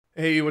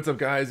Hey, what's up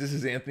guys? This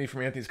is Anthony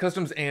from Anthony's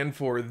Customs, and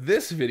for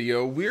this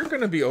video, we're going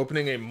to be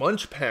opening a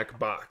MunchPak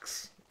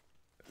box.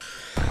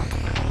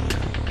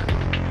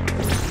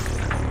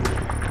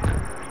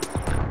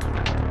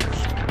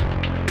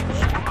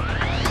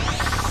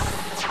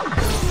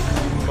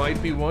 You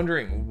might be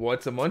wondering,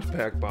 what's a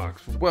MunchPak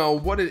box? Well,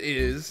 what it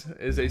is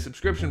a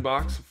subscription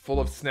box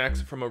full of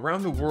snacks from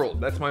around the world.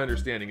 That's my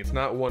understanding. It's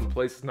not one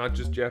place. It's not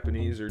just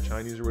Japanese or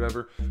Chinese or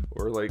whatever.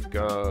 Or like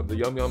the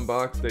Yum Yum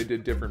box, they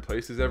did different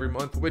places every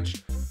month,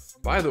 which,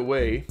 by the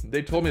way,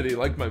 they told me they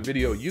liked my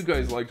video. You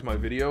guys liked my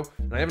video,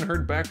 and I haven't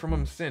heard back from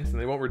them since, and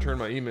they won't return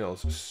my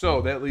emails.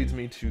 So that leads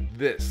me to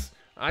this.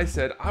 I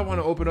said, I want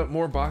to open up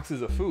more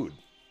boxes of food.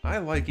 I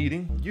like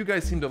eating. You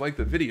guys seem to like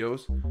the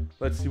videos.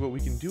 Let's see what we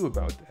can do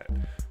about that.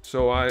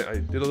 So I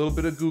did a little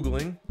bit of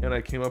Googling, and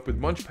I came up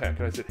with MunchPak,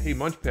 and I said, hey,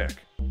 MunchPak,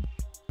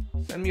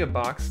 send me a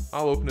box.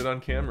 I'll open it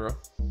on camera.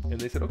 And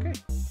they said, okay.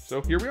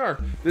 So here we are.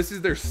 This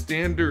is their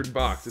standard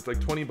box. It's like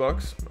 20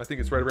 bucks. I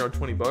think it's right around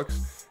 20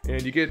 bucks.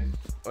 And you get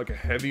like a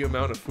heavy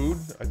amount of food.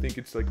 I think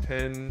it's like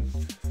 10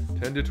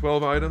 to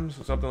 12 items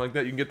or something like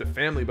that. You can get the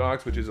family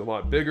box, which is a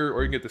lot bigger,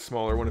 or you can get the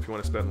smaller one if you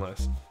want to spend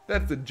less.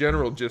 That's the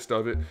general gist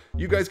of it.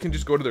 You guys can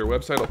just go to their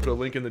website. I'll put a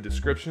link in the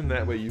description.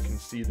 That way you can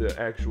see the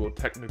actual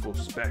technical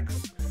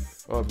specs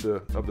of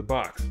the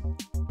box.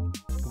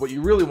 What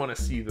you really want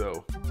to see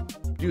though,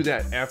 do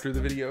that after the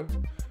video.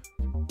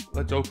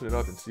 Let's open it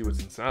up and see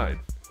what's inside.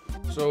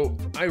 So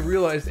I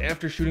realized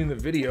after shooting the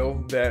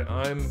video that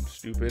I'm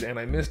stupid and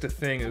I missed a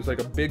thing. It was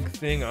like a big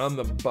thing on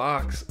the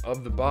box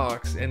of the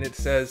box, and it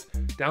says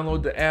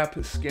download the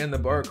app, scan the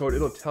barcode,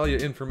 it'll tell you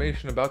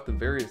information about the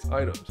various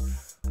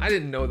items. I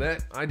didn't know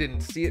that. I didn't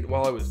see it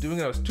while I was doing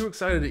it. I was too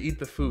excited to eat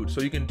the food.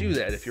 So you can do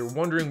that. If you're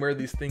wondering where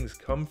these things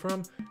come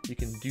from, you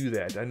can do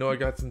that. I know I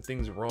got some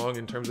things wrong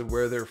in terms of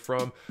where they're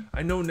from.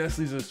 I know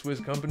Nestle's a Swiss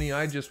company.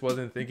 I just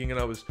wasn't thinking,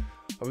 and I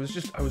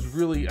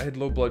had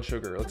low blood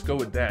sugar. Let's go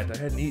with that. I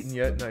hadn't eaten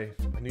yet, and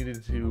I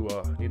needed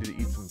to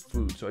eat some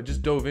food. So I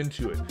just dove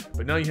into it.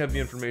 But now you have the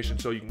information,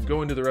 so you can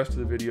go into the rest of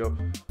the video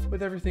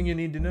with everything you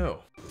need to know.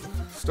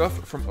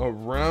 Stuff from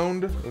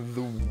around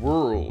the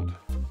world.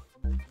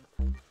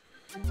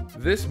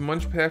 This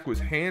MunchPak was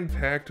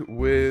hand-packed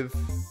with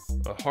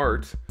a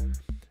heart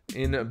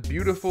in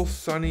beautiful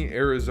sunny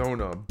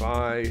Arizona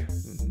by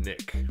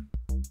Nick.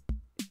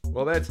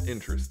 Well, that's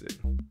interesting.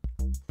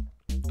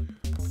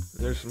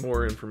 There's some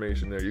more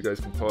information there. You guys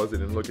can pause it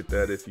and look at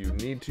that if you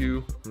need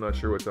to. I'm not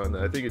sure what's on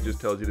that. I think it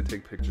just tells you to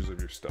take pictures of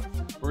your stuff.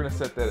 We're gonna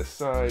set that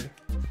aside.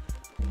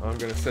 I'm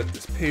gonna set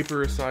this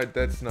paper aside.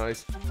 That's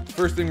nice.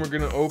 First thing we're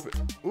gonna open.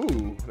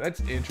 Ooh,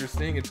 that's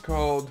interesting. It's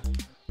called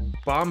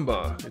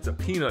Bamba. It's a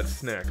peanut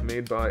snack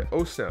made by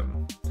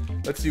Osem.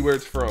 Let's see where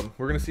it's from.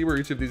 We're gonna see where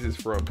each of these is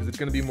from because it's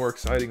gonna be more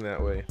exciting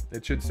that way.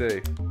 It should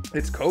say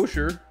it's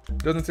kosher.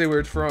 Doesn't say where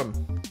it's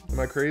from. Am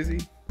I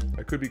crazy?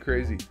 I could be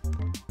crazy.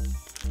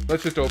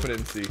 Let's just open it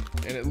and see.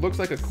 And it looks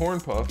like a corn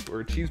puff or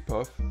a cheese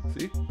puff.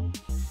 See?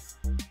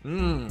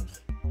 Mmm.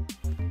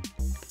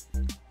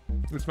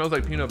 It smells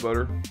like peanut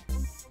butter.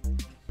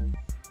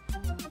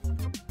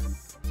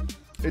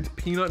 It's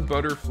peanut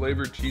butter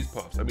flavored cheese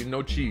puffs. I mean,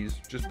 no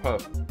cheese, just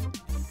puff.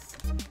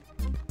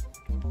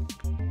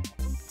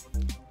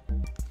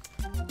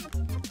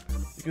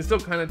 You can still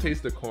kind of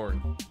taste the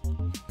corn.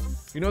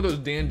 You know those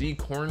Dandy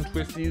corn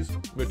twisties,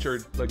 which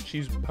are like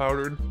cheese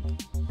powdered?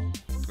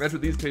 That's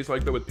what these taste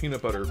like, though, with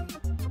peanut butter.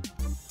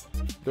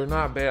 They're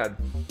not bad.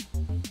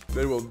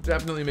 They will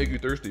definitely make you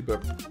thirsty,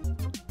 but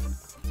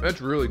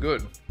that's really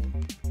good.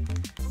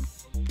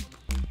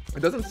 It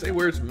doesn't say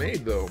where it's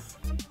made, though.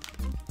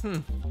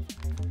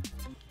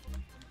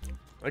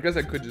 I guess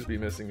I could just be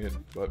missing it,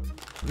 but...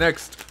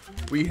 Next,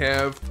 we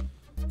have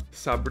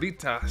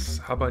Sabritas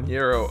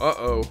Habanero.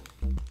 Uh-oh.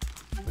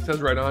 It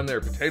says right on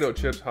there, potato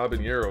chips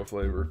habanero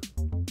flavor.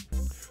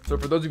 So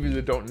for those of you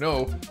that don't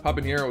know,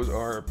 habaneros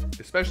are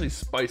especially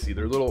spicy.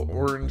 They're little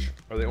orange.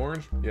 Are they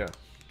orange? Yeah.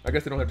 I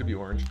guess they don't have to be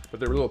orange,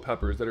 but they're little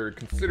peppers that are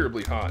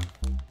considerably hot.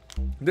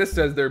 This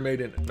says they're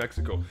made in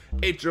Mexico.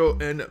 Hecho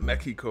en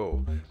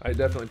Mexico. I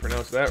definitely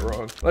pronounced that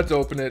wrong. Let's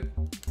open it.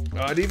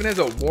 It even has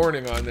a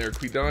warning on there.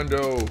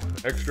 Cuidado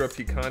extra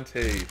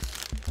picante.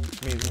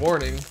 Which means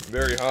warning,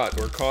 very hot,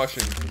 or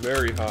caution,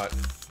 very hot.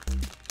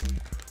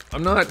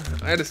 I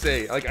had to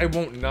say, like, I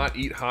won't not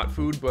eat hot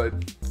food, but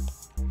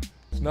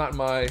it's not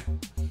my...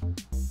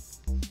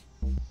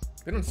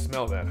 They don't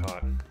smell that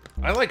hot.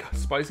 I like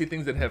spicy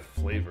things that have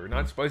flavor,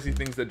 not spicy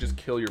things that just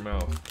kill your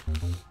mouth.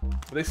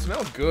 But they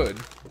smell good.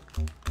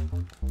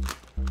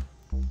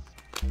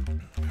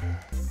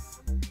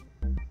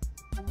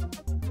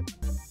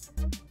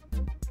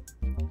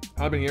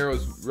 Habanero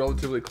is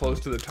relatively close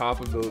to the top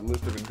of the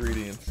list of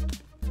ingredients.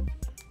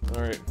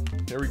 Alright,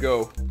 here we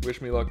go.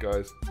 Wish me luck,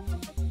 guys.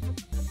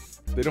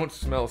 They don't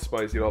smell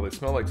spicy at all. They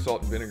smell like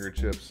salt and vinegar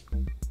chips.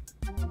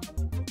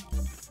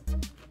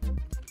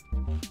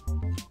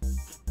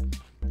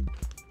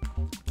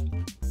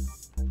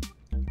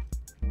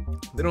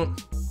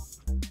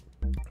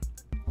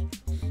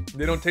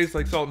 They don't taste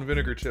like salt and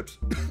vinegar chips.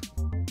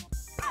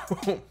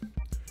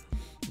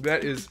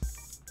 That is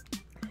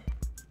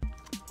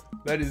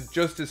That is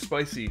just as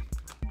spicy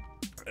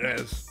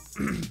as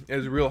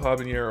as real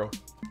habanero.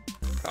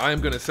 I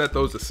am gonna set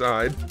those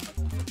aside,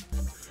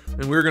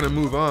 and we're gonna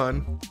move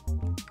on.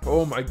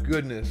 Oh my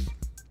goodness,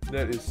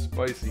 that is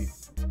spicy.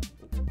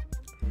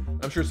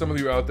 I'm sure some of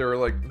you out there are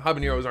like,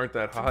 habaneros aren't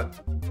that hot.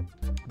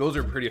 Those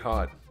are pretty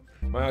hot.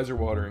 My eyes are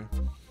watering.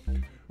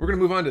 We're gonna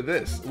move on to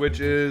this,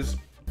 which is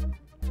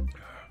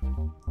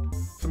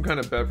some kind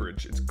of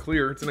beverage. It's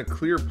clear. It's in a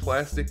clear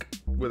plastic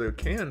with a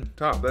can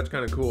top. That's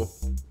kind of cool.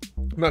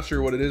 I'm not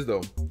sure what it is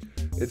though.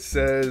 It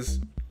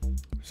says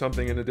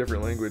something in a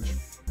different language.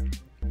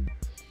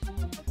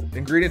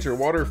 Ingredients are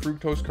water,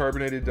 fructose,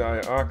 carbonated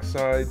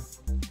dioxide,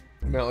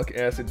 malic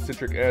acid,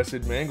 citric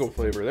acid, mango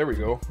flavor. There we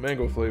go,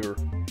 mango flavor.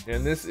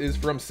 And this is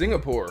from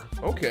Singapore.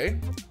 Okay.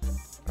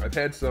 I've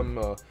had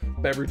some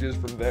beverages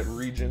from that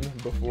region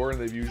before,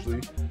 and they've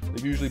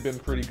usually been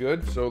pretty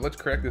good. So let's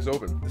crack this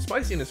open. The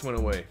spiciness went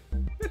away.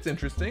 That's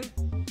interesting.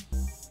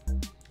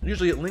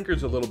 Usually it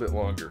lingers a little bit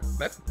longer.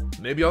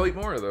 Maybe I'll eat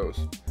more of those.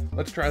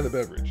 Let's try the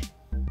beverage.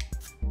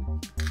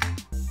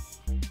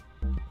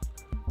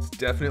 It's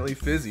definitely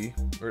fizzy,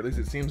 or at least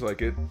it seems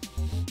like it.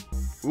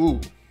 Ooh,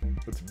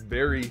 it's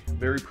very,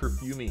 very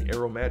perfumey,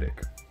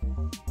 aromatic.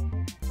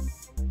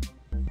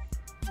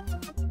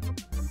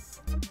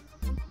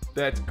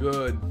 That's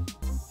good.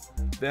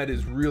 That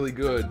is really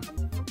good.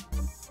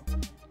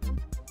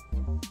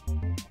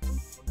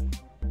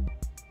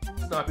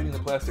 Stop eating the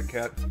plastic,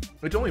 cat.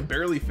 It's only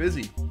barely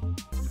fizzy.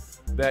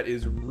 That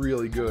is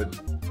really good.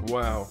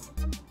 Wow.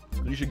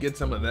 You should get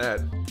some of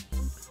that.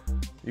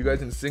 You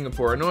guys in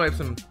Singapore, I know I have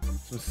some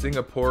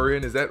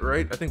Singaporean, is that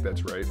right? I think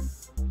that's right.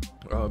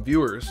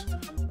 Viewers,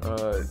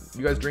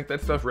 you guys drink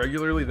that stuff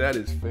regularly? That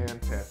is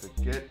fantastic.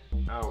 Get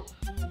out.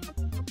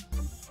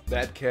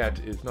 That cat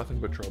is nothing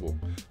but trouble.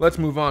 Let's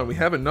move on. We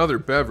have another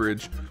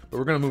beverage, but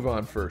we're gonna move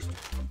on first.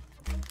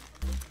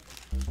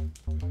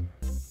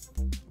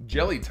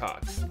 Jelly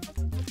Tots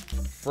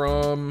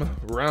from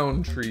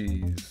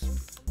Roundtrees.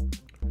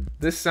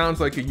 This sounds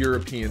like a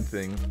European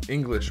thing,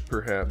 English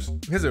perhaps.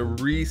 It has a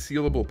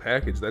resealable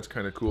package, that's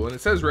kind of cool. And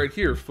it says right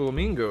here,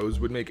 flamingos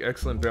would make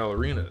excellent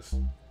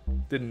ballerinas.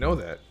 Didn't know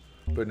that,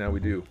 but now we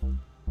do.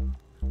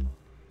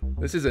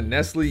 This is a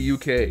Nestle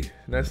UK.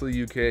 Nestle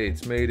UK.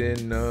 It's made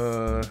in,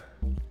 I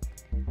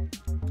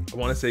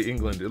want to say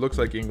England. It looks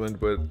like England,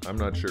 but I'm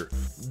not sure.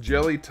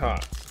 Jelly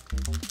Tots.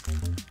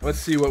 Let's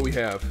see what we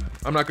have.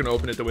 I'm not going to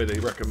open it the way they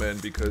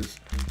recommend because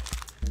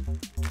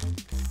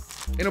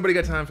ain't nobody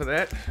got time for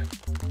that.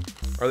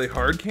 Are they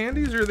hard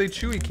candies or are they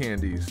chewy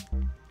candies?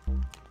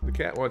 The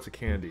cat wants a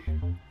candy.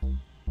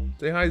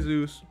 Say hi,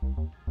 Zeus.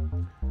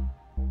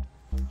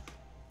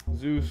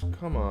 Zeus,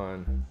 come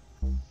on.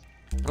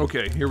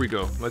 Okay, here we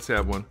go. Let's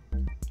have one.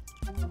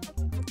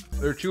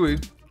 They're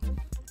chewy.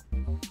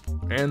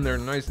 And they're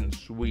nice and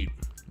sweet.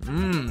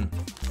 Mmm.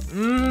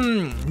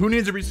 Mmm. Who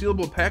needs a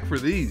resealable pack for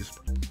these?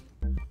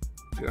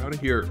 Get out of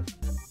here.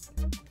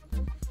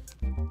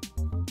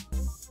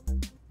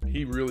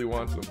 He really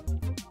wants them.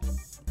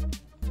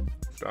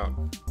 Stop.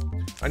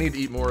 I need to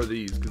eat more of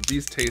these because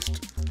these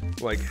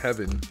taste like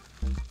heaven.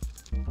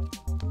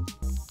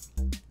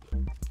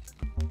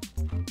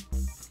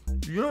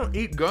 You don't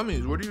eat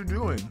gummies. What are you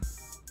doing?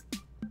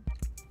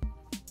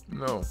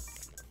 No.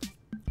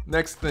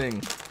 Next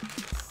thing.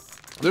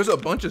 There's a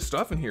bunch of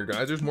stuff in here,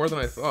 guys. There's more than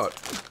I thought.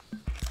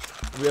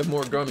 We have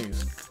more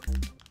gummies.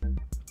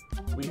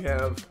 We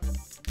have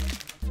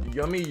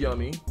Yummy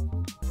Yummy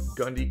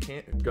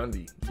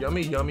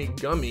Yummy Yummy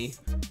Gummy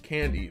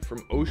Candy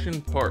from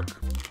Ocean Park.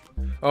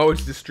 Oh,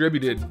 it's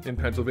distributed in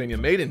Pennsylvania.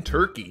 Made in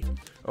Turkey.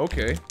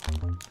 Okay.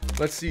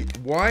 Let's see.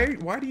 Why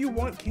do you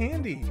want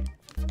candy?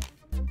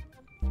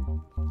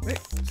 Hey,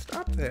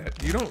 stop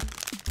that. You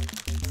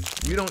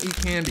don't eat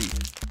candy.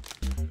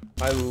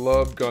 I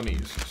love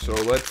gummies. So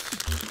let's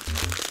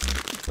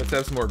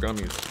have some more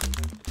gummies.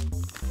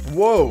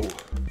 Whoa.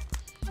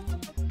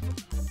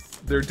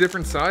 They're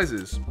different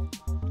sizes.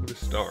 With a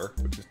star,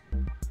 which is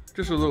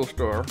just a little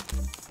star.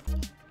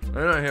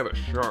 And I have a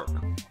shark.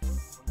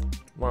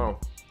 Wow.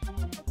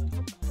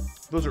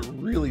 Those are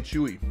really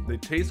chewy. They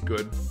taste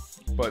good,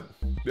 but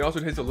they also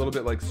taste a little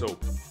bit like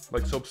soap.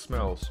 Like soap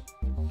smells.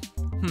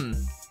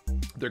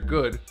 They're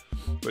good,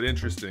 but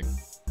interesting.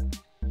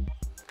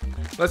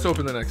 Let's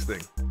open the next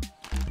thing.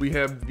 We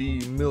have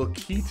the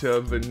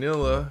Milkita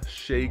Vanilla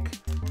Shake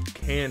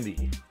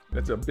Candy.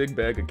 That's a big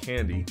bag of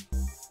candy.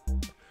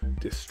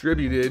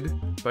 Distributed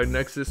by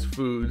Nexus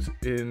Foods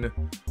in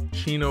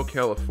Chino,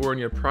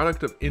 California.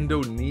 Product of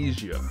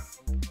Indonesia.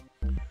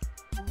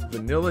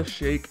 Vanilla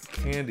Shake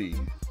Candy.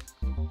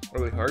 Are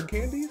they hard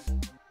candies?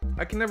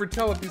 I can never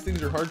tell if these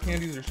things are hard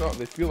candies or soft.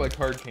 They feel like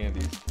hard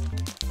candies.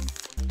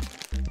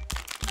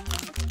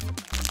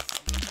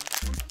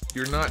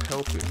 You're not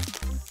helping.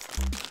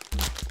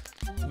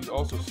 He's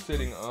also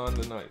sitting on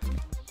the knife.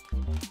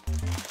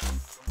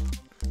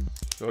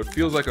 So it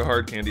feels like a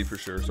hard candy for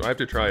sure. So I have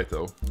to try it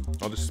though.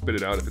 I'll just spit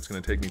it out if it's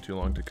going to take me too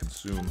long to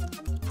consume.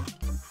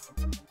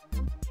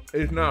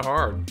 It's not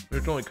hard.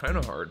 It's only kind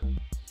of hard.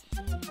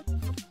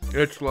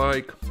 It's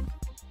like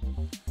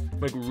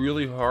like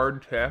really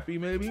hard taffy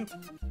maybe.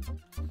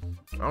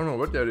 I don't know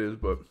what that is,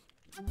 but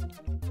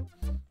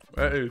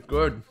that is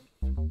good.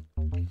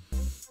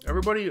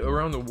 Everybody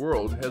around the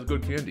world has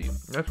good candy.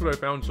 That's what I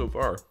found so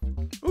far.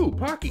 Ooh,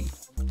 Pocky.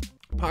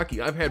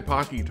 Pocky. I've had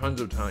Pocky tons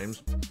of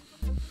times.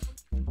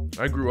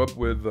 I grew up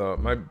with,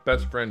 my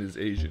best friend is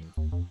Asian.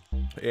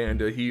 And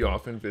he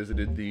often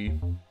visited the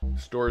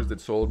stores that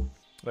sold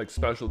like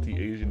specialty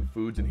Asian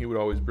foods. And he would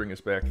always bring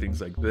us back things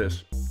like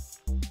this.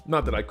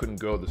 Not that I couldn't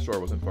go, the store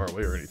wasn't far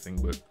away or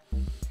anything, but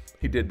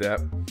he did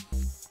that.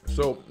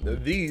 So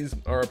these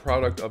are a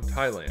product of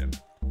Thailand.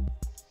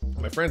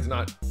 My friend's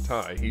not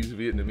Thai, he's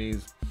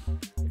Vietnamese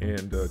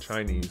and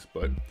Chinese,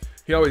 but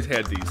he always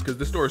had these because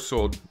the store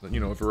sold, you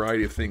know, a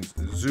variety of things.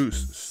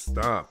 Zeus,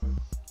 stop.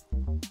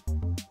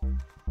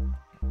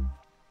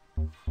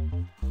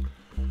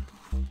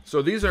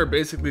 So these are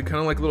basically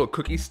kind of like little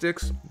cookie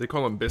sticks. They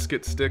call them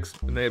biscuit sticks,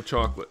 and they have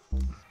chocolate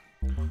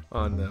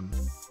on them.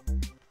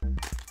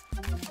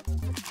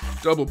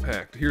 Double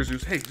packed. Here's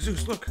Zeus. Hey,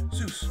 Zeus, look.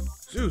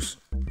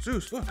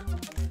 Zeus, look.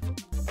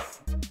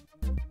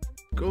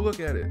 Go look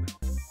at it.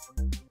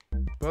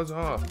 Buzz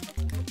off.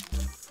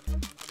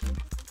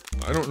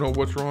 I don't know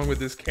what's wrong with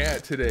this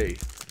cat today.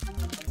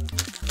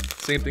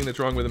 Same thing that's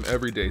wrong with him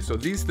every day. So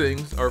these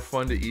things are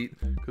fun to eat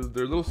because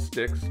they're little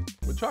sticks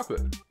with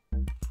chocolate.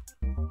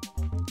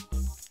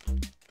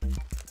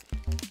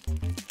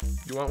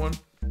 You want one?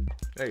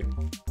 Hey.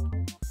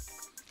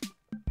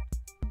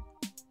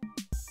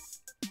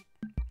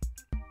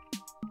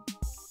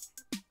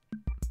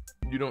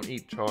 You don't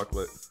eat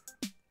chocolate.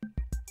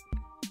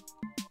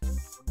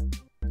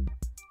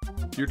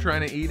 You're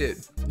trying to eat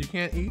it. You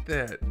can't eat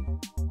that.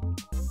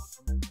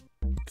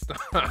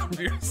 Stop.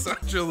 You're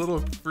such a little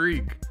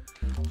freak.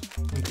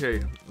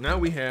 Okay, now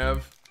we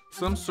have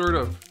some sort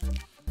of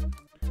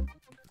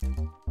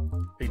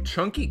a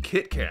chunky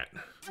Kit Kat.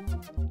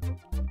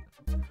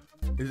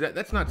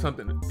 That's not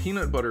something,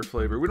 peanut butter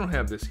flavor. We don't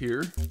have this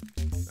here.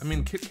 I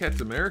mean, Kit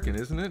Kat's American,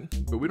 isn't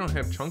it? But we don't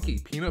have chunky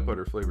peanut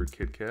butter flavored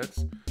Kit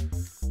Kats.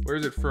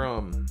 Where's it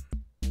from?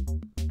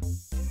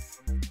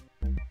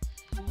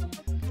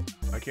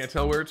 I can't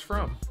tell where it's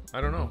from.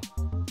 I don't know.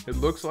 It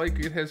looks like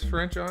it has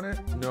French on it.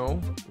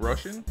 No.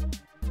 Russian?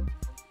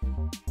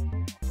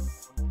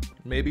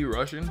 Maybe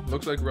Russian.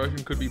 Looks like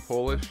Russian, could be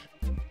Polish.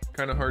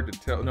 Kind of hard to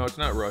tell. No, it's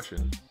not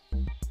Russian.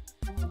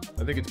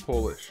 I think it's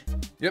Polish.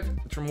 Yep,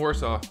 it's from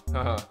Warsaw.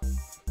 Haha.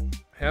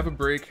 Have a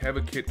break, have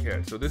a Kit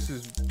Kat. So this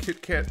is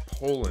Kit Kat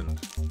Poland.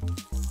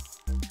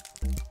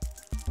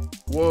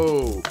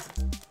 Whoa.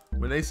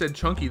 When they said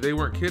chunky, they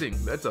weren't kidding.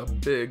 That's a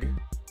big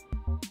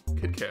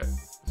Kit Kat.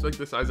 It's like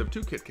the size of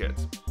 2 Kit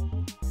Kats.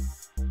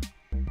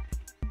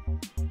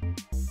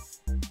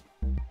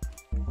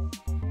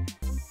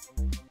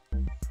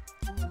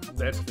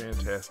 That's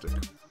fantastic.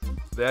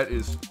 That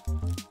is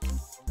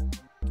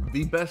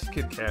the best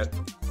Kit Kat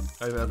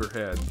I've ever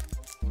had.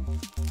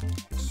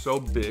 It's so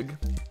big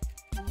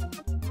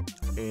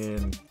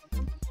and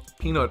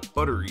peanut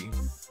buttery.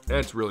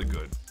 That's really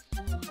good.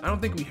 I don't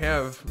think we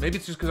have, maybe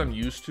it's just because I'm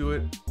used to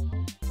it,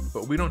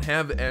 but we don't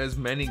have as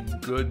many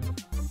good,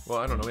 well,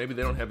 I don't know, maybe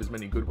they don't have as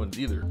many good ones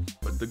either,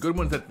 but the good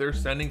ones that they're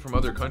sending from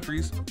other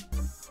countries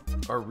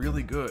are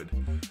really good.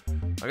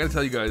 I gotta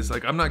tell you guys,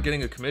 like, I'm not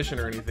getting a commission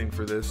or anything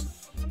for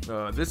this.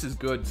 This is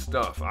good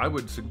stuff. I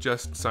would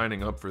suggest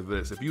signing up for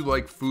this. If you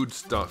like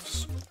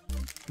foodstuffs,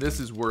 this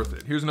is worth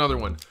it. Here's another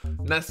one.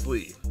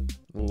 Nestle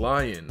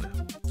Lion.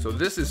 So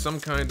this is some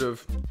kind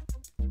of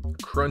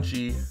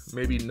crunchy,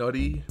 maybe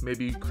nutty,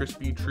 maybe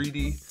crispy,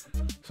 treaty,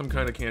 some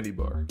kind of candy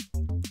bar.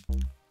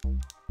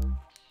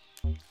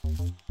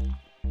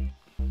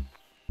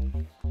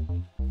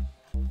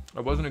 I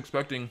wasn't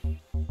expecting,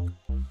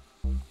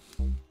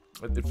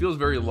 it feels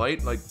very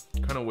light, like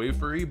kind of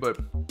wafery, but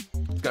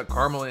it's got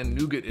caramel and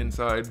nougat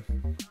inside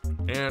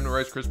and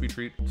Rice Krispie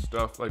treat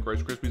stuff, like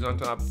Rice Krispies on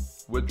top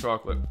with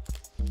chocolate.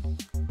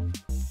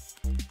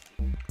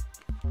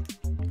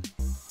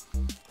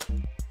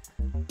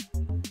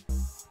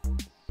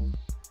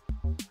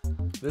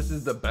 This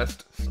is the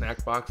best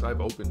snack box I've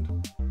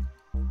opened.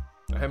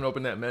 I haven't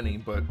opened that many,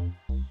 but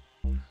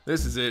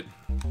this is it.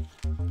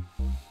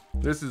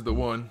 This is the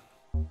one.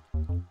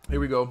 Here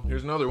we go.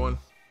 Here's another one.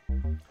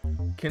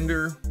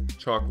 Kinder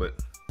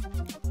chocolate.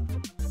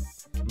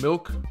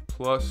 Milk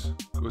plus,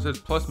 it says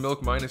plus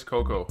milk minus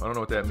cocoa. I don't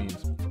know what that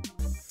means.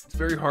 It's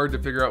very hard to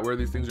figure out where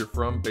these things are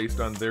from based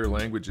on their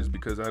languages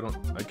because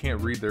I can't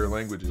read their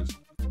languages.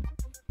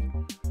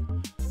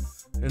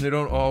 And they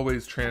don't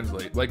always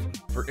translate. Like,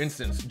 for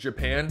instance,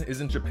 Japan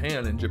isn't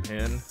Japan in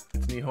Japan,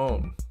 it's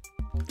Nihon.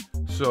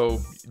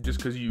 So, just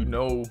because you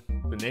know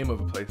the name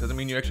of a place doesn't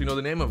mean you actually know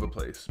the name of a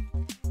place.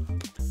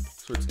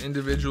 So it's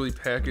individually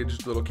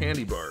packaged little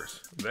candy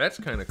bars. That's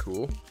kind of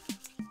cool.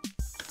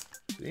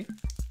 See?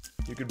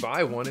 You could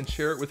buy one and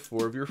share it with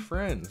 4 of your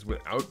friends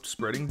without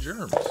spreading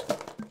germs.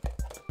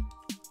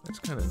 That's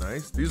kind of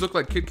nice. These look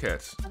like Kit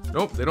Kats.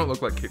 Nope, they don't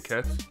look like Kit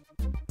Kats.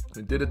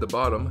 They did at the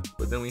bottom,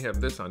 but then we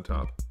have this on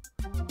top.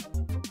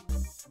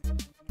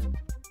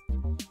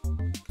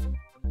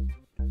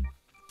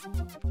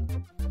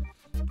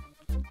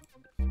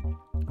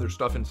 There's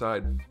stuff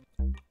inside.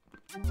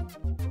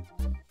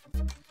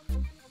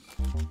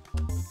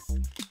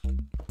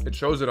 It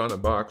shows it on the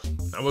box.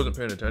 I wasn't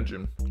paying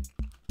attention.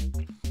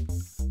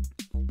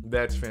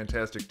 That's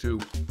fantastic too.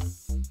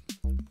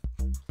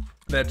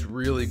 That's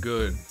really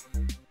good.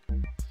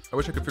 I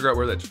wish I could figure out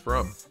where that's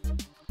from.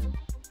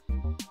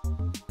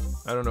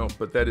 I don't know,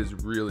 but that is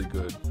really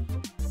good.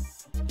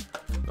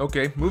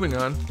 Okay, moving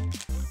on.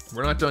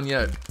 We're not done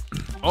yet.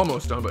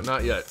 Almost done, but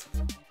not yet.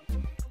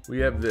 We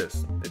have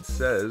this. It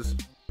says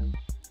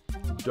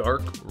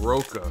Dark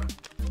Roca.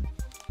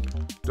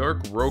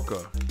 Dark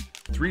Roca.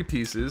 3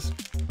 pieces.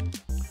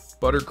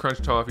 Butter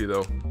crunch toffee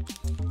though.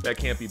 That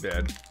can't be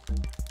bad.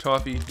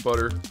 Toffee,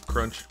 butter,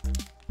 crunch.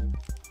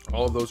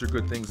 All of those are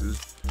good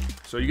things.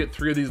 So you get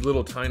 3 of these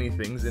little tiny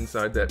things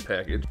inside that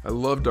package. I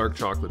love dark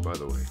chocolate, by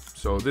the way.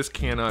 So this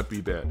cannot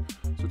be bad.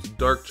 So it's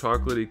dark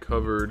chocolatey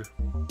covered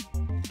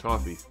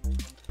toffee.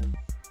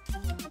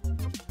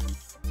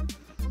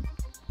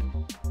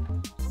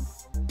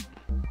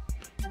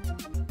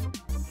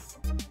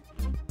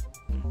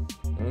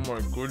 Oh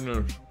my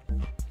goodness.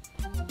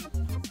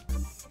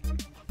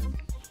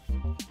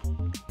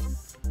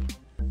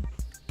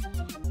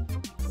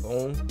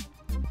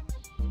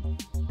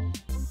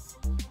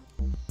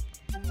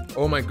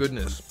 Oh my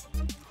goodness.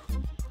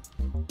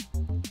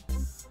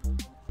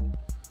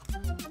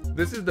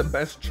 This is the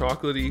best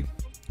chocolatey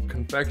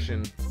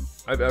confection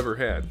I've ever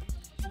had.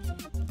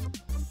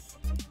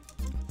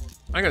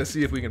 I gotta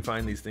see if we can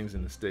find these things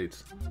in the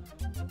States.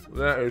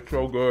 That is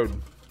so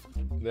good.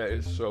 That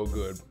is so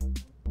good.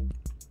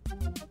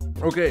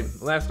 Okay,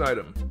 last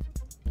item.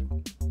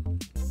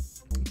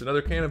 It's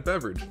another can of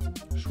beverage.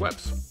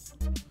 Schweppes.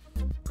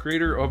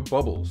 Creator of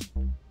bubbles.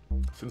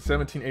 Since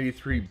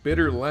 1783,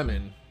 bitter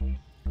lemon.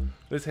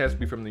 This has to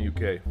be from the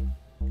UK.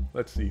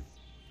 Let's see.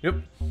 Yep.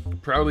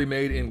 Proudly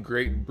made in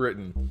Great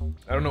Britain.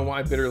 I don't know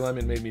why bitter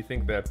lemon made me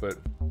think that, but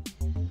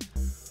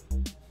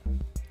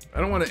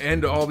I don't want to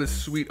end all this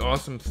sweet,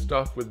 awesome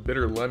stuff with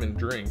bitter lemon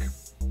drink.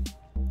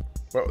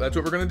 Well, that's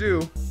what we're gonna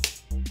do.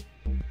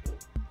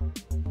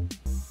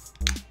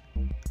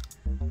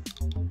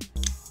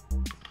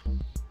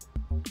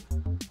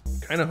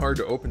 Kind of hard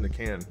to open the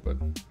can, but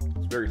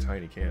it's a very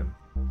tiny can.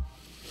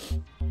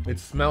 It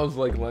smells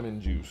like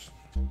lemon juice.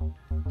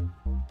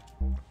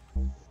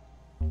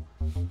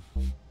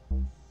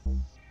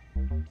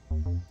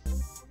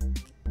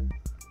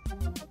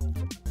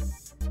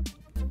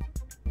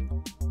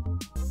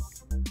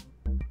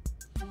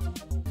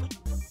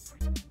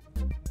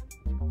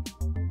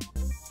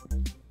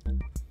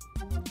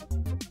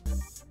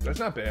 That's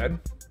not bad.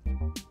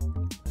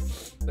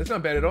 That's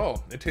not bad at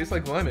all. It tastes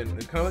like lemon.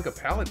 It's kind of like a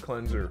palate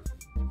cleanser.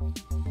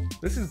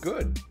 This is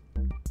good.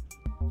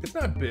 It's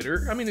not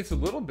bitter. I mean, it's a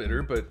little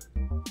bitter, but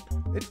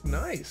it's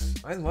nice.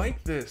 I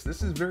like this.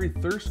 This is very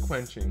thirst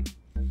quenching.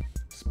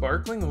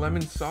 Sparkling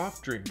lemon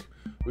soft drink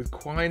with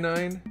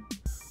quinine,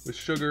 with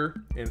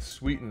sugar and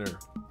sweetener.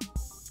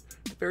 It's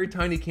a very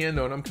tiny can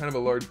though, and I'm kind of a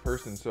large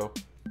person, so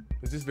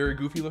is this very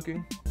goofy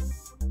looking?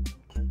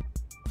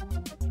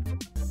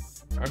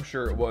 I'm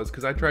sure it was,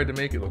 because I tried to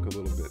make it look a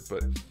little bit,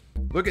 but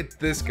look at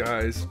this,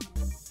 guys.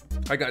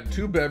 I got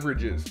 2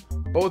 beverages,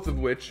 both of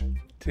which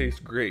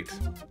taste great.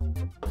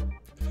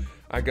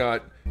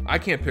 I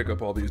can't pick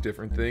up all these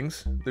different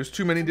things. There's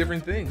too many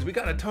different things. We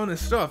got a ton of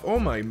stuff. Oh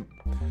my,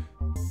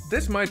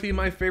 this might be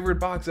my favorite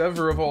box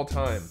ever of all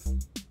time.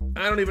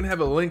 I don't even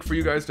have a link for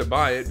you guys to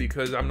buy it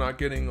because I'm not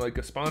getting like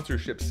a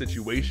sponsorship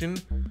situation.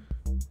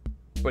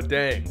 But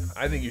dang,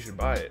 I think you should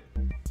buy it.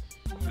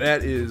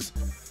 That is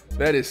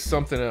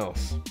something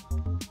else.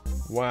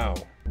 Wow.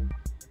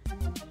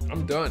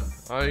 I'm done.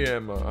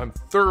 I'm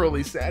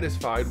thoroughly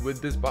satisfied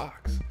with this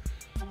box.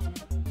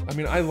 I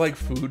mean, I like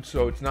food,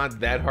 so it's not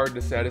that hard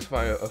to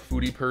satisfy a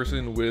foodie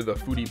person with a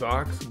foodie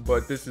box,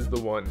 but this is the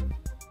one.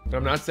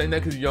 I'm not saying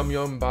that because Yum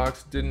Yum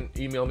Box didn't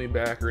email me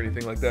back or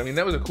anything like that. I mean,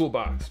 that was a cool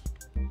box.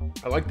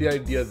 I like the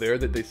idea there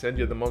that they send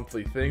you the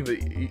monthly thing,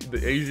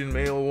 the Asian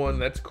mail one.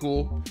 That's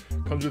cool.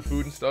 Comes with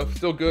food and stuff.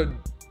 Still good.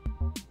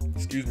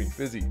 Excuse me,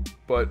 fizzy.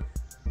 But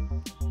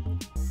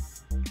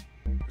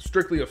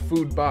strictly a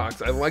food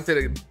box. I like that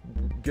it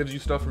gives you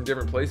stuff from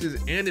different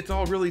places, and it's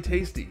all really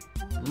tasty.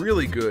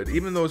 Really good.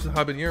 Even those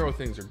habanero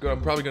things are good.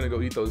 I'm probably going to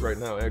go eat those right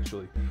now,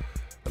 actually.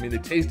 I mean, they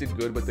tasted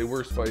good, but they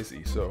were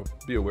spicy, so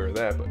be aware of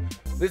that. But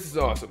this is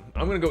awesome.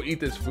 I'm going to go eat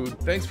this food.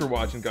 Thanks for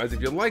watching, guys.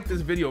 If you like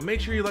this video,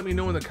 make sure you let me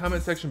know in the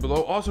comment section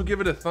below. Also, give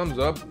it a thumbs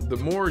up. The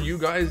more you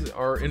guys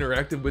are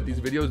interactive with these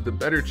videos, the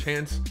better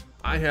chance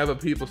I have of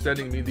people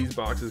sending me these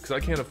boxes, because I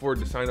can't afford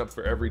to sign up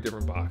for every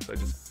different box.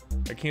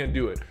 I can't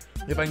do it.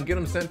 If I can get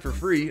them sent for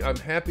free, I'm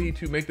happy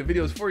to make the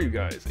videos for you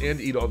guys and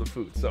eat all the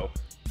food. So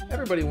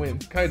everybody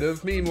wins, kind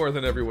of. Me more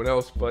than everyone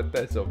else, but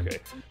that's okay.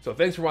 So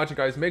thanks for watching,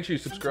 guys. Make sure you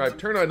subscribe,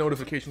 turn on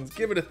notifications,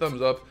 give it a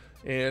thumbs up,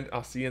 and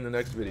I'll see you in the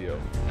next video.